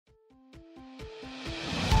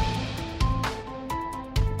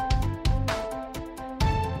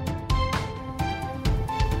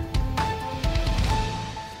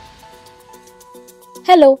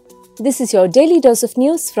Hello, this is your daily dose of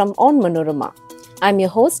news from Onmanorama. I'm your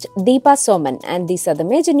host Deepa Soman and these are the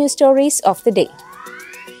major news stories of the day.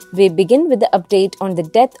 We begin with the update on the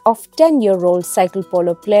death of 10-year-old cycle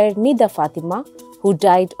polo player Nida Fatima, who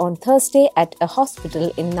died on Thursday at a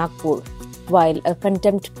hospital in Nagpur. While a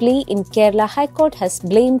contempt plea in Kerala High Court has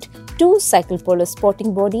blamed two cycle polo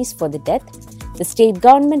sporting bodies for the death, the state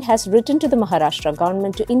government has written to the Maharashtra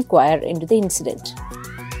government to inquire into the incident.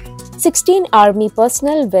 16 army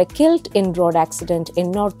personnel were killed in road accident in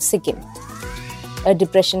North Sikkim. A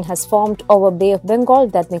depression has formed over Bay of Bengal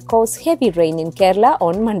that may cause heavy rain in Kerala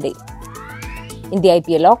on Monday. In the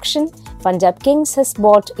IPL auction, Punjab Kings has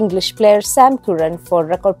bought English player Sam Curran for a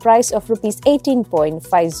record price of Rs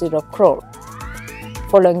 18.50 crore.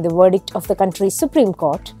 Following the verdict of the country's Supreme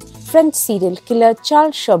Court, French serial killer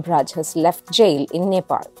Charles Shobraj has left jail in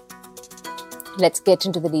Nepal. Let's get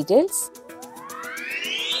into the details.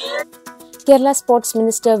 Kerala Sports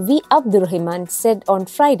Minister V. Abdurrahman said on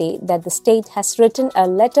Friday that the state has written a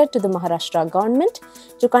letter to the Maharashtra government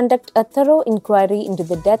to conduct a thorough inquiry into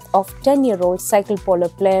the death of 10-year-old cycle polo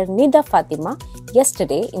player Nida Fatima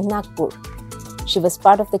yesterday in Nagpur. She was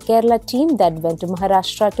part of the Kerala team that went to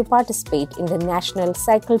Maharashtra to participate in the National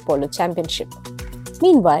Cycle Polo Championship.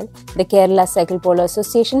 Meanwhile, the Kerala Cycle Polo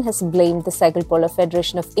Association has blamed the Cycle Polo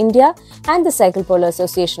Federation of India and the Cycle Polo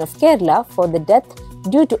Association of Kerala for the death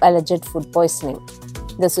due to alleged food poisoning.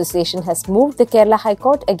 The association has moved the Kerala High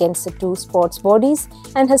Court against the two sports bodies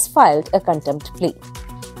and has filed a contempt plea.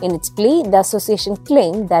 In its plea, the association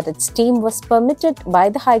claimed that its team was permitted by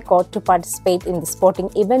the High Court to participate in the sporting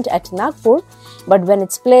event at Nagpur, but when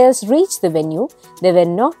its players reached the venue, they were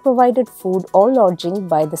not provided food or lodging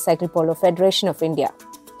by the Cycle Polo Federation of India.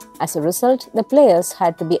 As a result, the players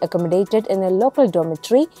had to be accommodated in a local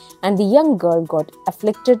dormitory and the young girl got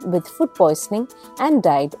afflicted with food poisoning and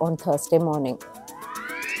died on Thursday morning.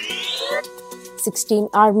 16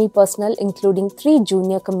 army personnel, including 3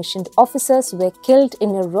 junior commissioned officers, were killed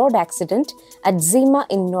in a road accident at Zima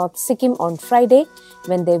in North Sikkim on Friday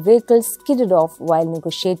when their vehicles skidded off while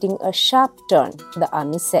negotiating a sharp turn, the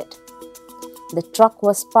army said. The truck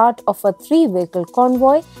was part of a 3-vehicle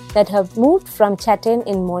convoy that had moved from Chatain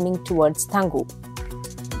in morning towards Thangu.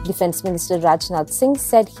 Defence Minister Rajnath Singh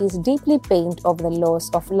said he is deeply pained over the loss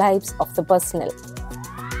of lives of the personnel.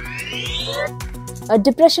 A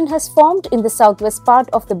depression has formed in the southwest part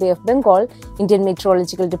of the Bay of Bengal, Indian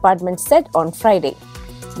Meteorological Department said on Friday.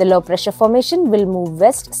 The low-pressure formation will move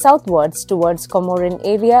west-southwards towards Comorin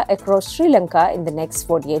area across Sri Lanka in the next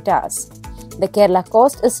 48 hours. The Kerala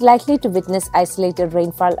coast is likely to witness isolated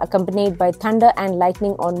rainfall accompanied by thunder and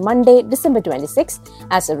lightning on Monday, December 26,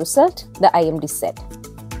 as a result, the IMD said.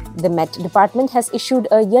 The Met Department has issued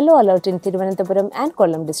a yellow alert in Thiruvananthapuram and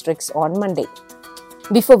Kollam districts on Monday.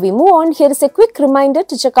 Before we move on, here is a quick reminder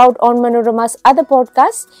to check out Onmanorama's other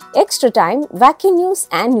podcasts, Extra Time, Wacky News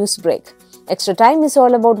and Newsbreak. Extra Time is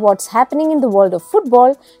all about what's happening in the world of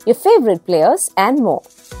football, your favorite players and more.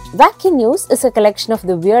 Wacky News is a collection of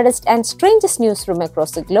the weirdest and strangest news from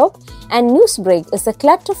across the globe, and Newsbreak is a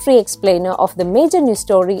clutter-free explainer of the major news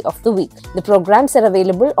story of the week. The programs are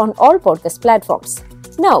available on all podcast platforms.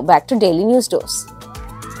 Now back to Daily News Dose.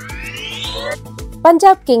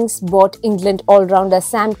 Punjab Kings bought England all-rounder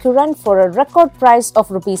Sam Curran for a record price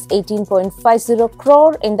of Rs 18.50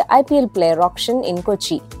 crore in the IPL player auction in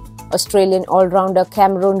Kochi. Australian all-rounder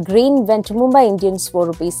Cameron Green went to Mumbai Indians for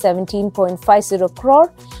Rs 17.50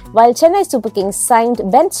 crore, while Chennai Super Kings signed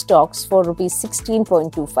Ben Stokes for Rs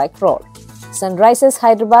 16.25 crore. Sunrisers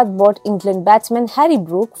Hyderabad bought England batsman Harry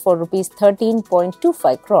Brook for Rs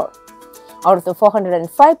 13.25 crore. Out of the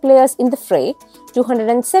 405 players in the fray,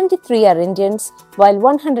 273 are Indians, while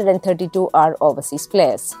 132 are overseas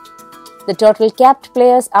players. The total capped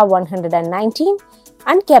players are 119,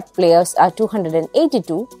 uncapped players are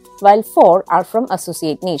 282, while 4 are from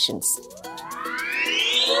associate nations.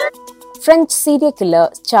 French serial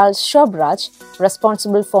killer Charles Shobraj,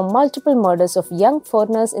 responsible for multiple murders of young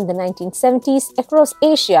foreigners in the 1970s across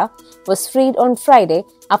Asia, was freed on Friday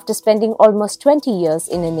after spending almost 20 years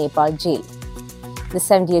in a Nepal jail. The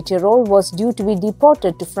 78-year-old was due to be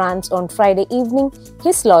deported to France on Friday evening,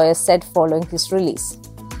 his lawyers said following his release.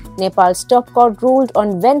 Nepal's top court ruled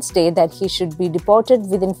on Wednesday that he should be deported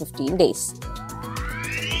within 15 days.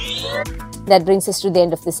 That brings us to the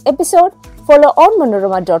end of this episode. Follow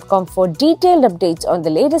onmanorama.com for detailed updates on the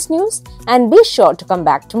latest news and be sure to come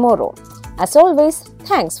back tomorrow. As always,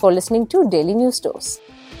 thanks for listening to Daily News Dose.